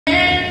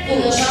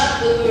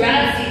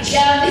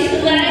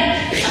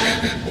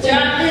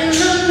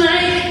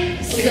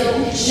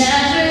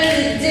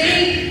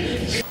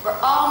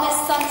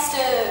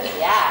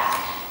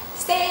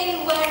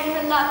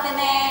nothing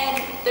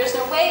in. There's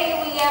no way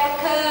we ever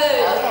could.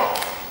 Oh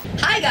yeah.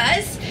 Hi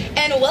guys,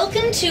 and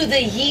welcome to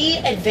the Ye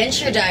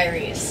Adventure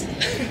Diaries.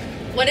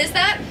 What is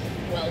that?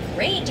 Well,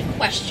 great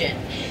question.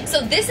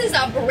 So this is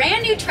a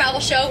brand new travel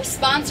show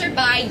sponsored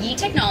by Ye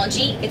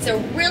Technology. It's a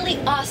really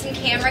awesome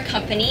camera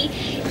company,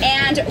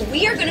 and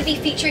we are going to be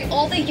featuring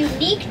all the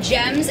unique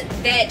gems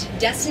that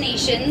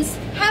destinations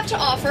have to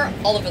offer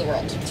all over the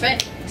world. That's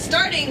right.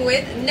 Starting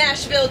with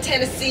Nashville,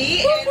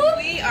 Tennessee, and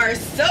we are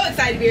so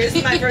excited to be here. This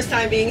is my first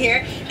time being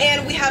here,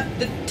 and we have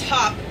the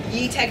top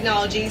Ye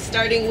Technology,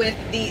 starting with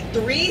the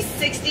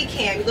 360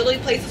 cam. You literally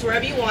place this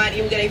wherever you want.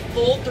 You will get a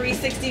full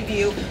 360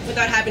 view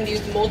without having to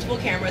use multiple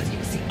cameras. You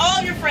can see all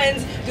of your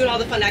friends doing all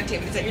the fun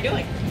activities that you're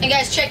doing. And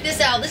guys, check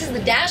this out. This is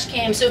the dash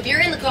cam, so if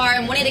you're in the car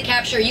and wanting to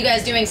capture you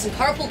guys doing some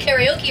carpool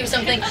karaoke or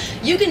something,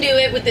 you can do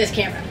it with this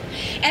camera.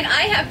 And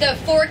I have the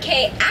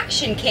 4K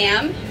action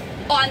cam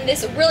on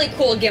this really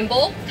cool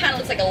gimbal. Kind of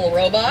looks like a little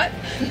robot.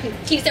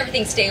 Keeps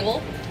everything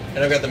stable. And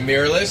I've got the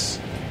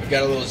mirrorless. We've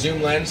got a little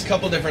zoom lens,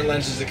 couple different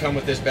lenses that come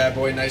with this bad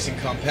boy, nice and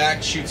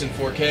compact, shoots in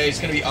 4K. It's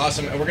going to be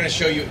awesome, and we're going to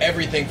show you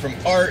everything from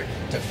art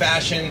to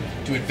fashion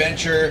to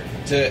adventure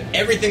to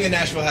everything that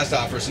Nashville has to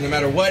offer. So no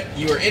matter what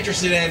you are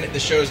interested in, the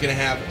show is going to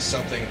have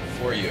something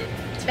for you.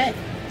 It's bad.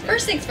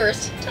 First things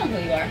first, tell them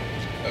who you are.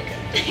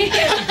 Okay.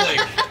 I'm Blake.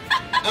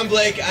 I'm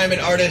Blake. I'm an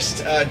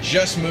artist,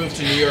 just moved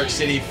to New York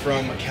City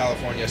from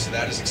California, so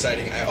that is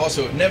exciting. I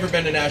also have never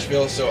been to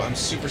Nashville, so I'm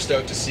super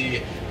stoked to see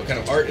what kind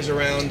of art is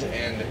around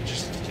and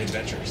just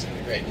adventures. It'll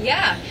be great.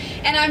 Yeah.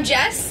 And I'm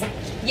Jess.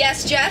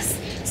 Yes, Jess.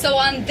 So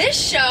on this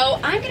show,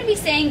 I'm going to be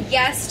saying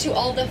yes to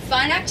all the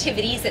fun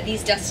activities that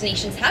these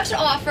destinations have to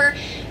offer,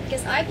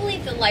 because I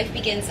believe that life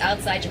begins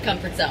outside your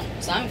comfort zone.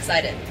 So I'm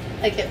excited.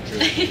 Thank you.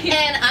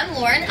 And I'm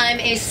Lauren. I'm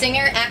a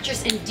singer,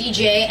 actress, and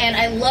DJ, and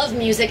I love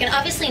music. And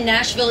obviously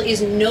Nashville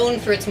is known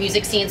for its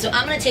music scene, so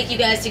I'm going to take you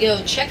guys to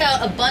go check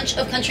out a bunch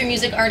of country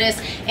music artists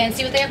and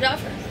see what they have to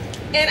offer.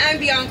 And I'm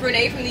Bianca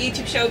Renee from the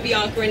YouTube show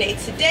Bianca Renee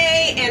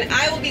Today, and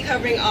I will be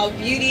covering all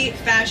beauty,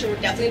 fashion. We're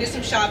definitely going to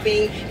do some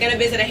shopping. Going to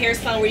visit a hair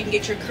salon where you can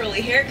get your curly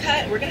hair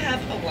cut. We're going to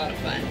have a lot of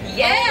fun.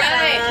 Yeah! All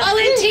right. All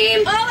in,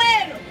 team! All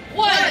in!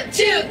 1,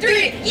 2,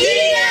 3,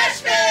 Ye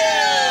Nashville!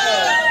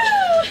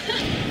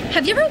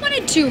 Have you ever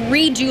wanted to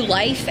redo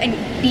life and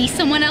be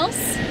someone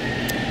else?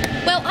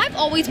 Well, I've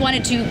always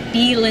wanted to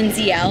be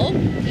Lindsay L.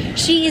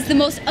 She is the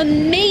most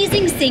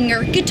amazing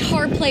singer,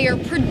 guitar player,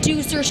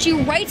 producer. She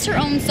writes her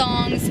own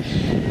songs.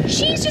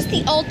 She's just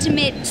the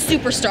ultimate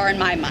superstar in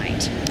my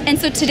mind. And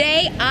so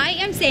today I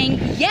am saying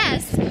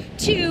yes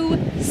to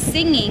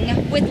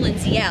singing with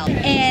Lindsay L.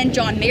 And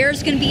John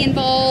Mayer's gonna be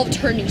involved.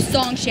 Her new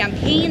song,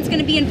 Champagne's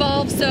gonna be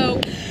involved.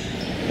 So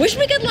wish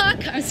me good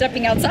luck. I'm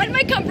stepping outside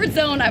my comfort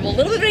zone. I have a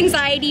little bit of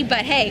anxiety, but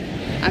hey,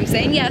 I'm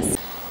saying yes.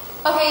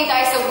 Okay, you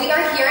guys, so we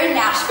are here in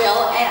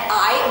Nashville, and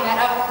I met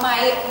up with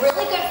my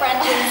really good friend,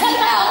 Lindsay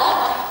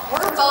L.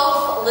 We're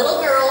both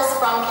little girls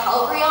from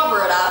Calgary,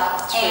 Alberta,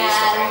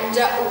 and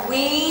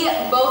we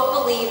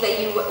both believe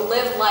that you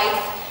live life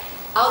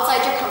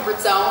outside your comfort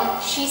zone.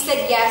 She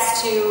said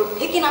yes to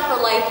picking up her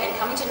life and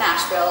coming to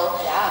Nashville.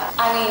 Yeah.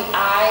 I mean,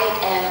 I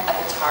am a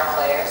guitar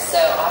player, so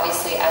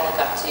obviously I look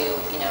up to,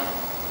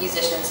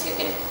 musicians who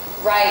can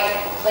write,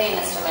 who can play an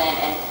instrument,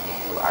 and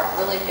who are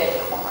really good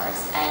performers.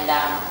 And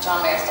John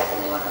Mayer is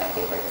definitely one of my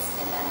favorites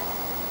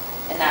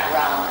in that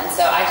realm. And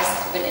so I just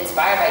been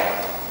inspired by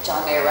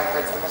John Mayer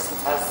records ever since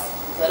I was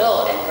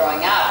little and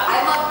growing up.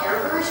 I love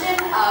your version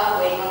of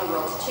Waiting on the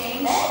World to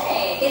Change.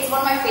 Hey. It's one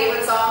of my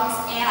favorite songs,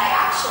 and I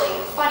actually,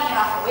 funny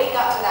enough, wake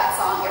up to that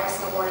song every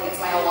single morning. It's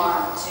my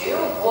alarm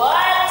too. What?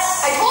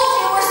 I told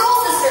you we're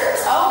soul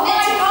sisters. Oh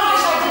my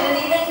gosh, I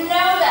didn't even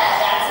know that.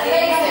 That's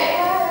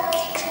amazing.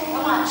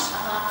 How much?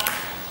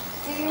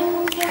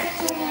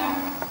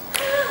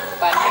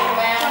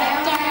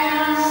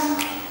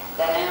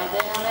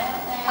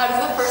 How does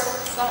the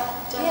first start?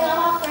 Yeah,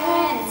 my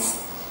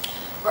friends,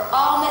 we're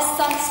all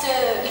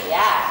misunderstood.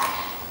 Yeah.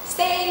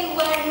 Stay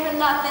where you're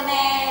nothing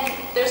in.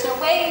 There's no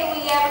way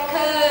we ever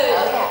could.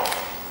 Oh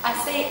yeah. I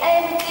say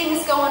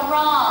everything's going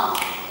wrong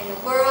in the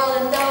world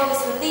and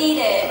those who lead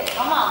it.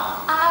 Come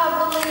on.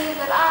 I believe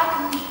that I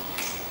can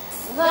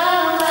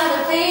learn how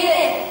to beat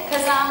it,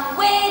 'cause I'm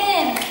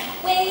waiting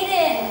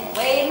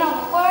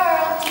on the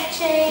world to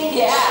change.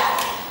 Yeah.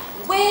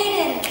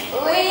 Waiting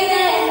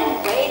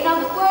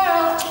on the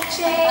world to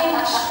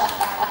change.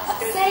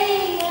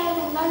 Say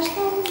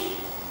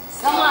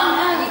come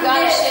on, you got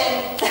it.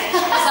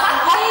 'Cause I'm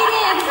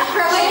waiting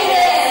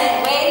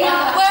on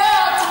the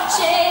world to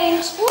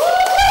change.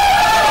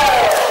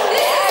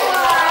 This is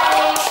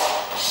why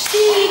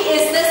she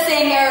is the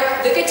singer,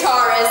 the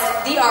guitarist,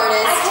 the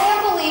artist. I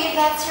can't believe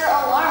that's your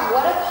alarm.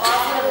 What a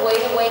positive way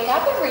to wake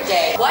up every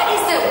day. What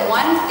is the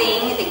one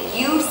thing that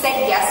you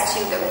said yes to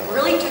that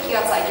really took you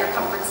outside your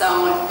comfort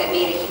zone that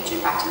made a huge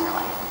impact in your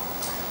life?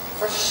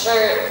 For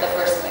sure, the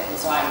first thing that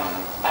comes to mind when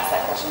you asked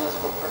that question was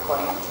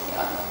recording on TV.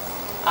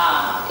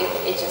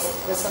 It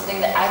just was something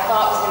that I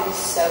thought was going to be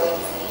so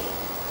easy,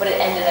 but it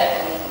ended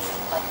up being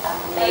like a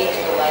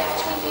major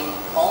life-changing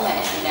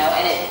moment, you know,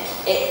 and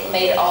it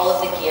made all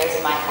of the gears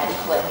in my head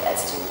click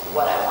as to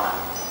what I want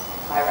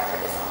my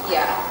record to sound like.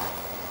 Yeah.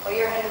 Well,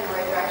 you're heading in the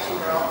right direction,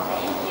 girl.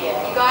 Thank you.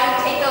 You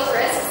gotta take those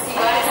risks. You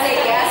gotta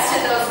say yes to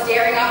those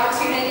daring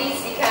opportunities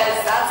because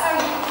that's how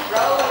you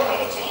grow and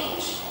make a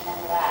change.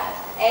 Remember that.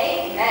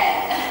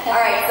 Amen.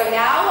 All right, so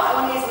now I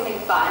want to do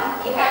something fun.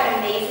 You have an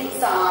amazing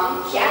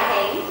song,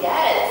 Champagne.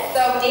 Yes.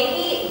 So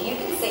maybe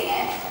you can sing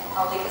it.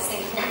 I'll leave the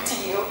singing up to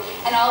you,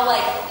 and I'll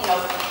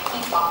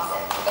beatbox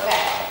it.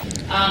 Okay.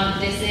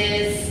 This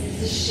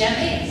is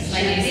Champagne. It's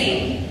my new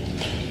theme.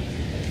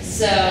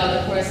 So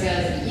the chorus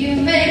goes, you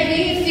make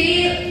me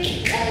feel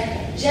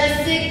like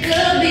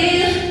Jessica